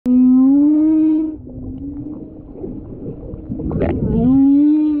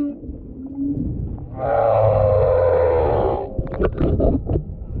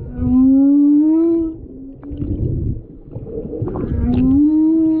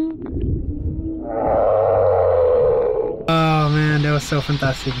so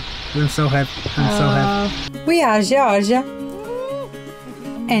fantastic. I'm so happy. I'm so happy. We are Georgia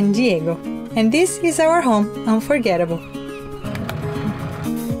and Diego, and this is our home, Unforgettable.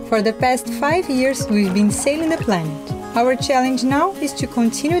 For the past 5 years, we've been sailing the planet. Our challenge now is to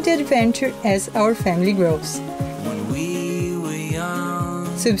continue the adventure as our family grows.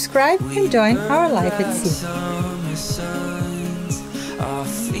 Subscribe and join our life at sea.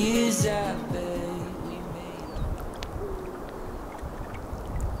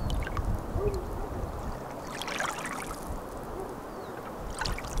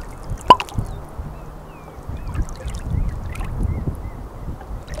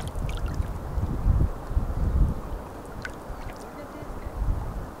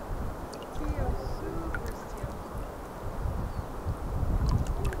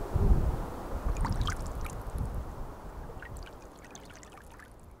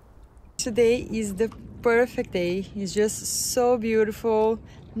 Today is the perfect day. It's just so beautiful,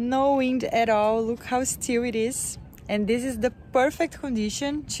 no wind at all. Look how still it is. And this is the perfect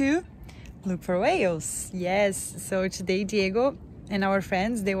condition to look for whales. Yes, so today Diego and our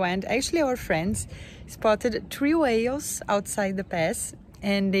friends, our friends spotted 3 whales outside the pass,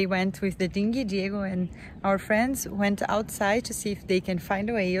 and they went with the dinghy. Diego and our friends went outside to see if they can find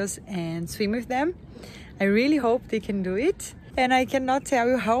the whales and swim with them. I really hope they can do it. And I cannot tell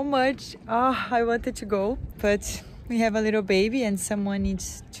you how much I wanted to go, but we have a little baby and someone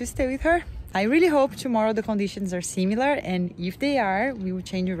needs to stay with her. I really hope tomorrow the conditions are similar, and if they are, we will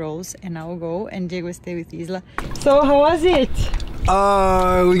change roles and I will go and Diego will stay with Isla. So how was it?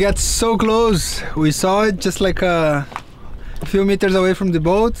 We got so close. We saw it just like a few meters away from the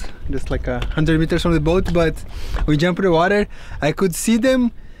boat, just like 100 meters from the boat, but we jumped in the water. I could see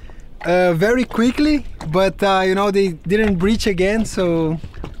them very quickly, but you know, they didn't breach again, so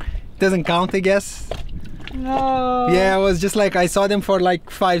it doesn't count, I guess. No. Yeah, it was just like I saw them for like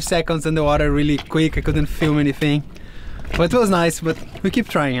 5 seconds in the water really quick. I couldn't film anything, but it was nice. But we keep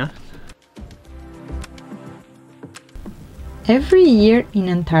trying, huh? Every year in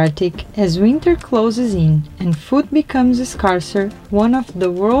Antarctic, as winter closes in and food becomes scarcer, one of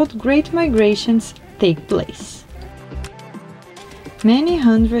the world's great migrations take place. Many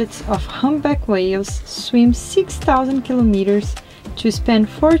hundreds of humpback whales swim 6,000 kilometers to spend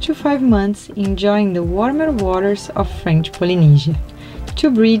 4 to 5 months enjoying the warmer waters of French Polynesia, to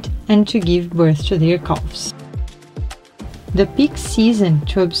breed and to give birth to their calves. The peak season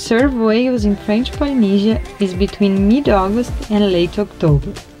to observe whales in French Polynesia is between mid-August and late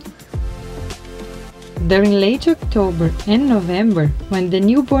October. During late October and November, when the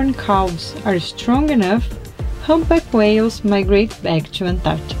newborn calves are strong enough, humpback whales migrate back to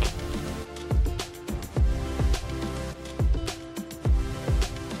Antarctica.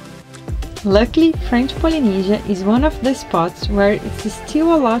 Luckily, French Polynesia is one of the spots where it's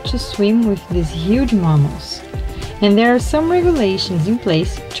still allowed to swim with these huge mammals, and there are some regulations in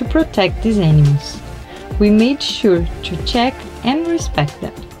place to protect these animals. We made sure to check and respect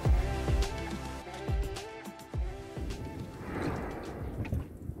them.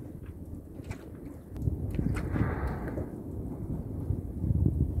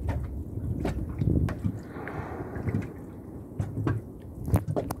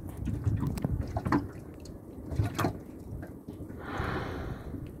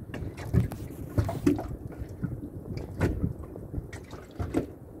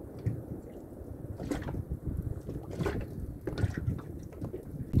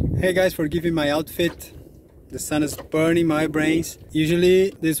 Hey guys, forgive my outfit. The sun is burning my brains.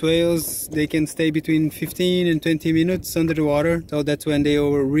 Usually these whales, they can stay between 15 and 20 minutes under the water, so that's when they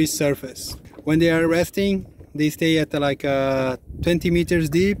will resurface. When they are resting, they stay at like 20 meters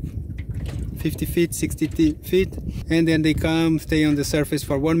deep, 50 feet, 60 feet, and then they come, stay on the surface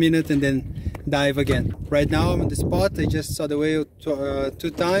for 1 minute and then dive again. Right now I'm on the spot. I just saw the whale 2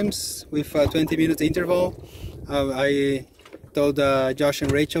 times with a 20 minutes interval. I told Josh and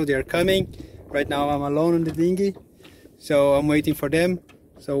Rachel they are coming. Right now I'm alone on the dinghy, so I'm waiting for them.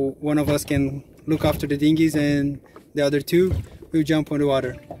 So one of us can look after the dinghies and the other 2 will jump on the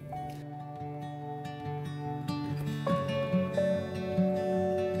water.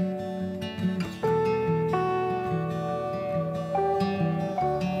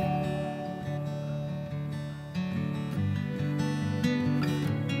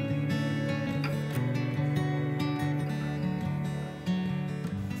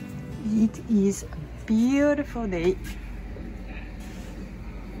 It is a beautiful day.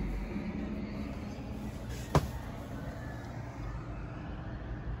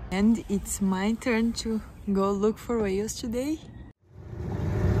 And it's my turn to go look for whales today.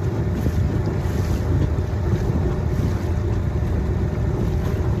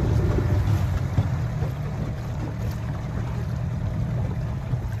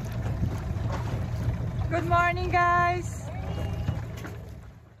 morning, guys!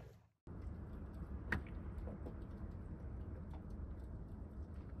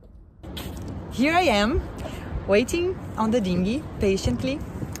 Here I am, waiting on the dinghy patiently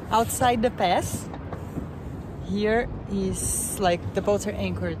outside the pass. Here is like the boats are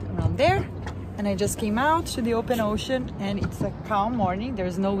anchored around there, and I just came out to the open ocean and it's a calm morning.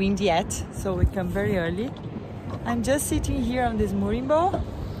 There's no wind yet, so we come very early. I'm just sitting here on this mooring boat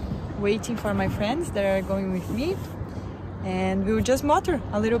waiting for my friends that are going with me, and we will just motor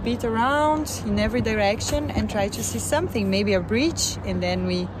a little bit around in every direction and try to see something, maybe a bridge, and then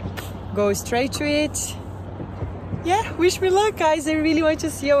we go straight to it. Yeah, wish me luck, guys. I really want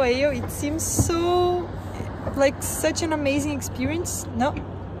to see a whale. It seems so like such an amazing experience. No,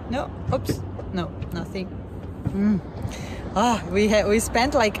 oops, no, nothing. We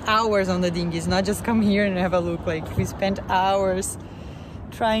spent like hours on the dinghies, not just come here and have a look. Like we spent hours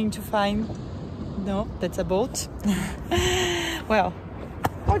trying to find. No, that's a boat. Well,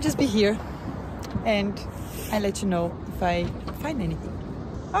 I'll just be here and I'll let you know if I find anything.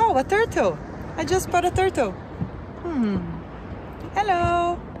 Oh, a turtle! I just spotted a turtle.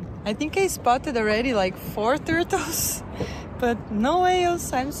 Hello! I think I spotted already like 4 turtles, but no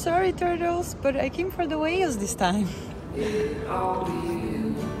whales. I'm sorry, turtles, but I came for the whales this time. It all to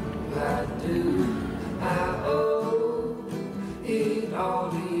you, I do, I owe it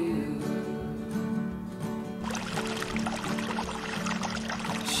all to you.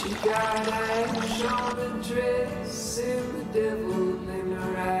 She got ash on the dress and the devil in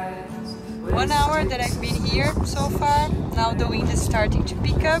her eyes. 1 hour that I've been here so far. Now the wind is starting to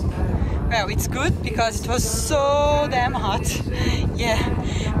pick up. Well, it's good because it was so damn hot. Yeah,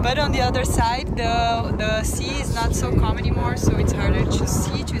 but on the other side the sea is not so calm anymore, so it's harder to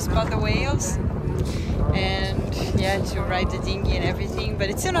see, to spot the whales, and yeah, to ride the dinghy and everything. But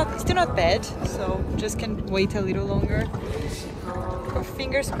it's still not bad, so just can wait a little longer.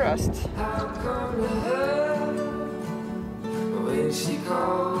 Fingers crossed. How come to her when she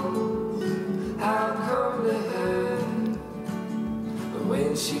calls? How come to her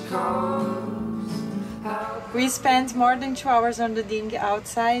when she calls? We spent more than 2 hours on the dinghy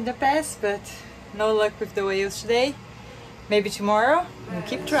outside the pass, but no luck with the whales today. Maybe tomorrow. We'll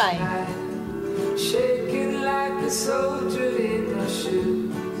keep trying. Shaking like a soldier in my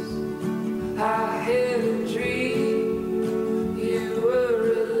shoes. I had a dream you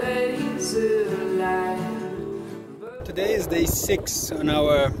were a laser light. Today is day 6 on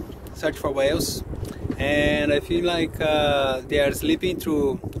our search for whales, and I feel like they are slipping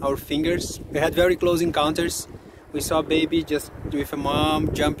through our fingers. We had very close encounters. We saw a baby just with a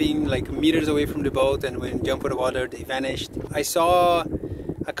mom jumping like meters away from the boat, and when jumped in the water they vanished. I saw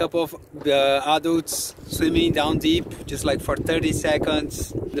a couple of adults swimming down deep just like for 30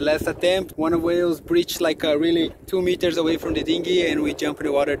 seconds. The last attempt, one of the whales breached like really 2 meters away from the dinghy, and we jumped in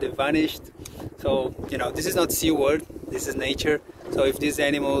the water, they vanished. So, you know, this is not sea world, this is nature. So if these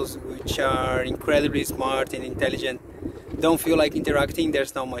animals, which are incredibly smart and intelligent, don't feel like interacting,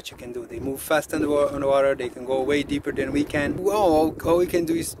 there's not much you can do. They move fast on the water, they can go way deeper than we can. Well, all we can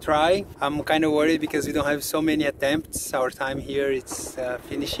do is try. I'm kind of worried because we don't have so many attempts. Our time here is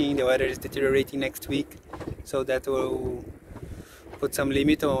finishing, the weather is deteriorating next week, so that will put some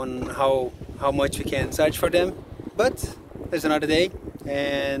limit on how much we can search for them. But there's another day,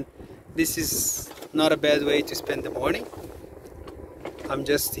 and this is not a bad way to spend the morning. I'm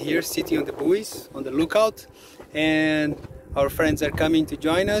just here sitting on the buoys on the lookout, and our friends are coming to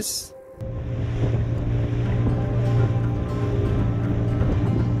join us.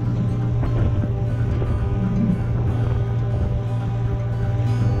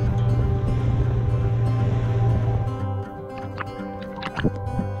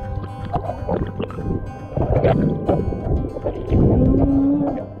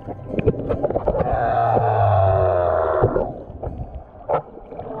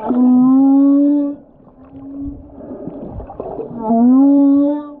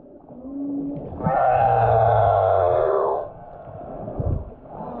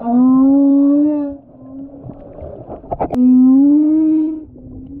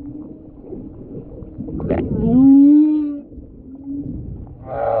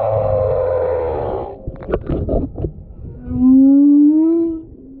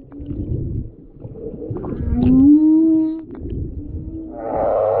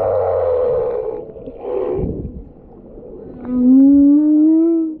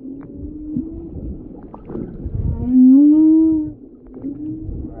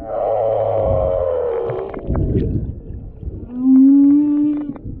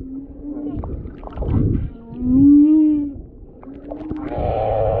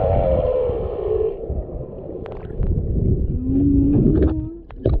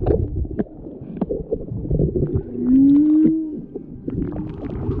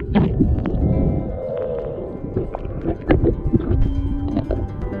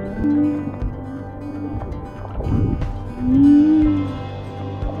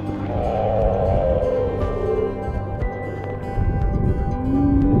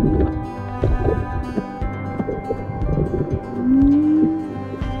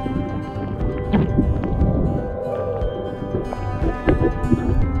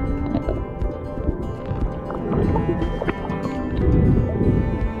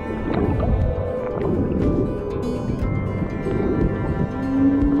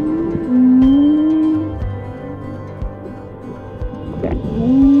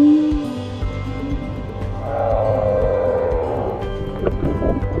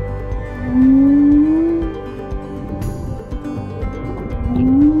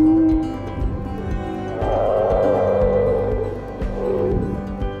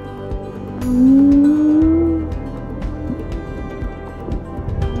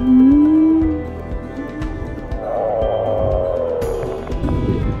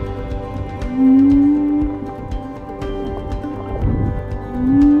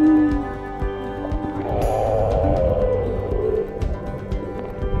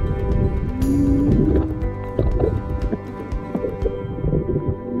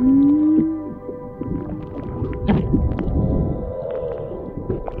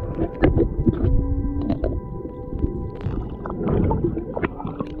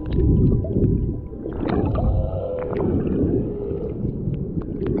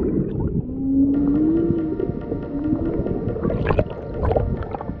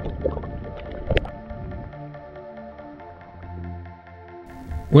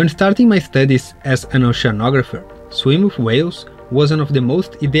 When starting my studies as an oceanographer, swimming with whales was one of the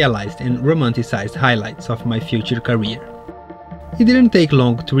most idealized and romanticized highlights of my future career. It didn't take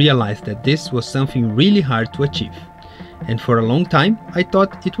long to realize that this was something really hard to achieve, and for a long time I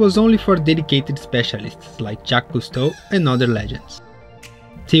thought it was only for dedicated specialists like Jacques Cousteau and other legends.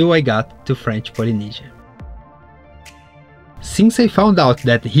 Till I got to French Polynesia. Since I found out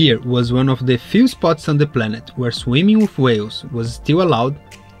that here was one of the few spots on the planet where swimming with whales was still allowed,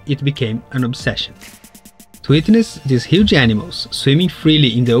 it became an obsession. To witness these huge animals swimming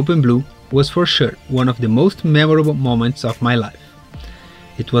freely in the open blue was for sure one of the most memorable moments of my life.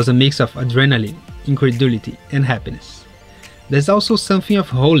 It was a mix of adrenaline, incredulity and happiness. There's also something of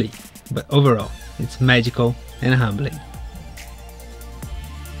holy, but overall it's magical and humbling.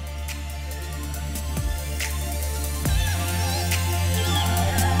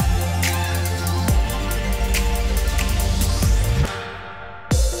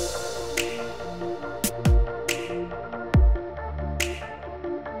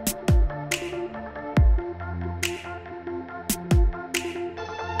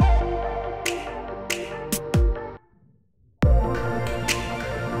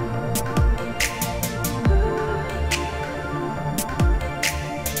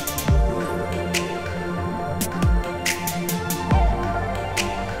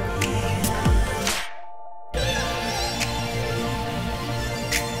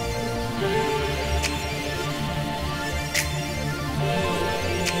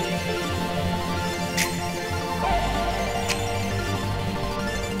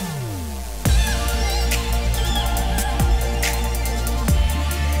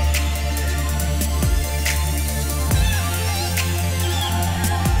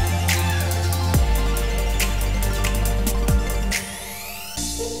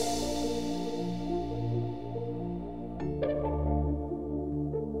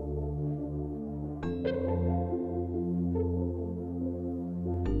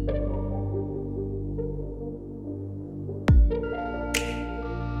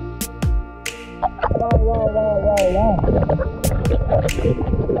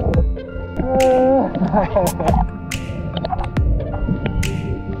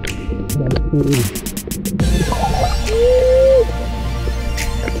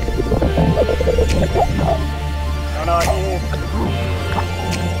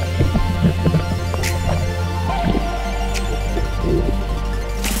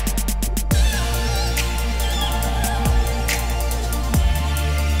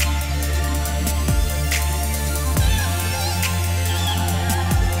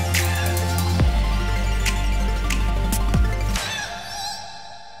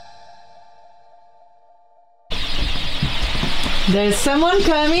 There's someone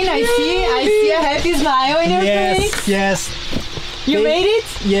coming. I see a happy smile on your face. Yes. You made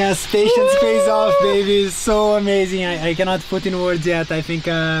it? Yes, patience pays off, baby. It's so amazing. I cannot put in words yet. I think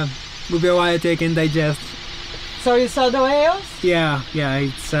will be a while till I can digest. So you saw the whales? Yeah.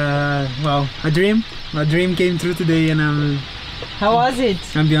 It's well, a dream. A dream came true today, and how was it?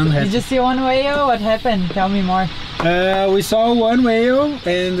 I'm beyond happy. Did you see one whale? What happened? Tell me more. We saw one whale,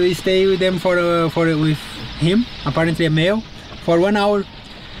 and we stayed with them with him, apparently a male, for 1 hour.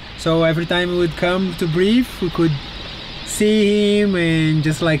 So every time we would come to breathe, we could see him and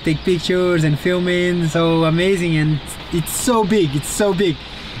just like take pictures and filming. So amazing, and it's so big. It's so big.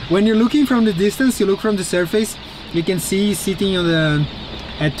 When you're looking from the distance, you look from the surface, you can see sitting on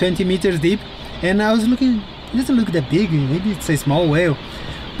at 20 meters deep. And I was looking, it doesn't look that big. Maybe it's a small whale.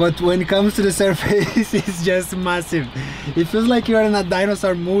 But when it comes to the surface, it's just massive. It feels like you're in a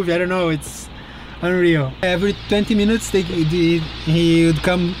dinosaur movie. I don't know. It's Unreal. Every 20 minutes he would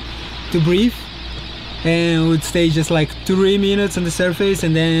come to breathe and would stay just like 3 minutes on the surface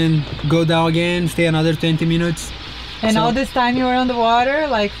and then go down again, stay another 20 minutes. And So- all this time you were on the water,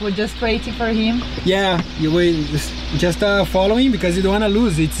 like we're just waiting for him? Yeah, you wait, just following, because you don't want to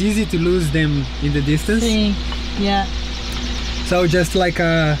lose. It's easy to lose them in the distance. Sim. Yeah. So just like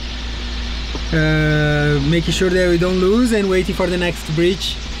making sure that we don't lose and waiting for the next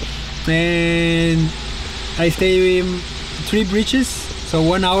bridge. And I stay in 3 bridges, so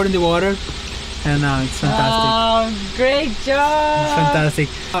 1 hour in the water, and it's fantastic. Oh, great job! It's fantastic.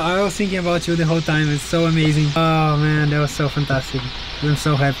 I was thinking about you the whole time. It's so amazing. Oh man, that was so fantastic. I'm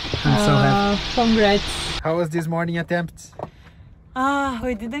so happy. I'm so happy. Congrats. How was this morning attempt?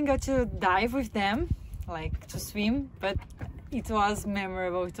 We didn't get to dive with them, like to swim, but it was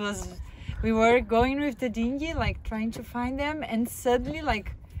memorable. We were going with the dinghy, like trying to find them, and suddenly,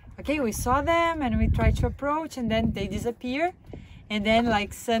 like, okay, we saw them and we tried to approach, and then they disappear. And then,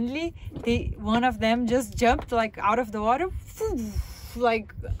 like, suddenly one of them just jumped like out of the water,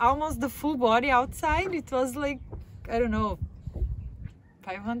 like almost the full body outside. It was like, I don't know,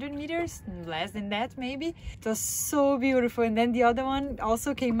 500 meters, less than that maybe. It was so beautiful. And then the other one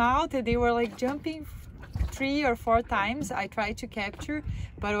also came out and they were like jumping 3 or 4 times. I tried to capture,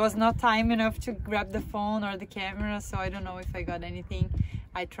 but it was not time enough to grab the phone or the camera, so I don't know if I got anything.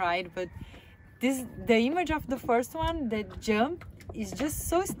 I tried, but the image of the first one, the jump, is just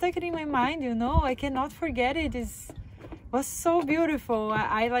so stuck in my mind, you know. I cannot forget it. It was so beautiful.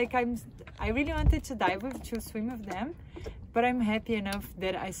 I really wanted to swim with them, but I'm happy enough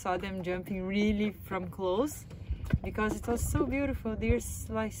that I saw them jumping really from close, because it was so beautiful. They're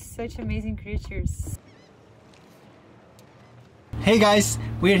like such amazing creatures. Hey guys,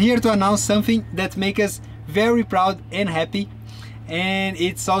 we're here to announce something that makes us very proud and happy, and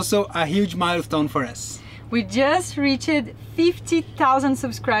it's also a huge milestone for us. We just reached 50,000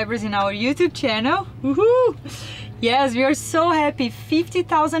 subscribers in our YouTube channel. Woohoo! Yes, we are so happy.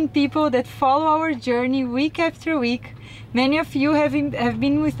 50,000 people that follow our journey week after week. Many of you have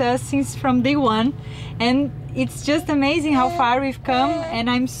been with us since from day one, and it's just amazing how far we've come, and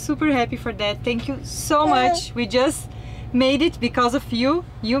I'm super happy for that. Thank you so much. We just made it because of you.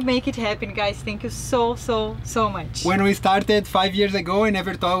 You make it happen, guys. Thank you so much. When we started 5 years ago, I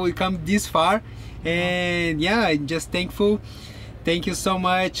never thought we'd come this far, and yeah, I'm just thankful. Thank you so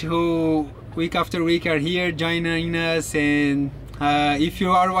much who week after week are here joining us. And if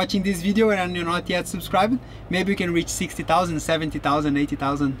you are watching this video and you're not yet subscribed, maybe you can reach 60,000, 70,000,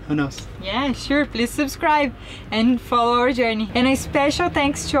 80,000, who knows. Yeah, sure, please subscribe and follow our journey. And a special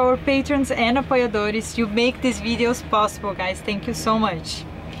thanks to our patrons and apoiadores. You make these videos possible, guys. Thank you so much.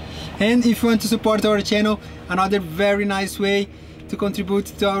 And if you want to support our channel, another very nice way to contribute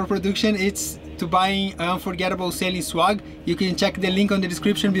to our production, it's to buying Unforgettable Sailing swag. You can check the link on the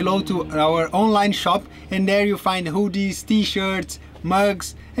description below to our online shop, and there you find hoodies, t-shirts,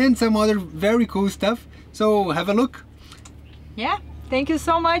 mugs, and some other very cool stuff. So have a look. Yeah, thank you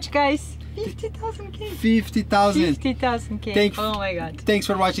so much, guys. 50,000K. 50,000. 50,000K. Oh my god. Thanks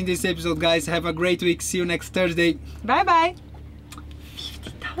for watching this episode, guys. Have a great week. See you next Thursday. Bye bye.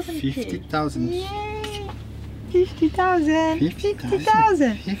 50,000K. 50,000. Yay. 50,000.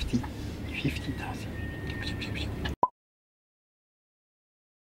 50,000. 50,000.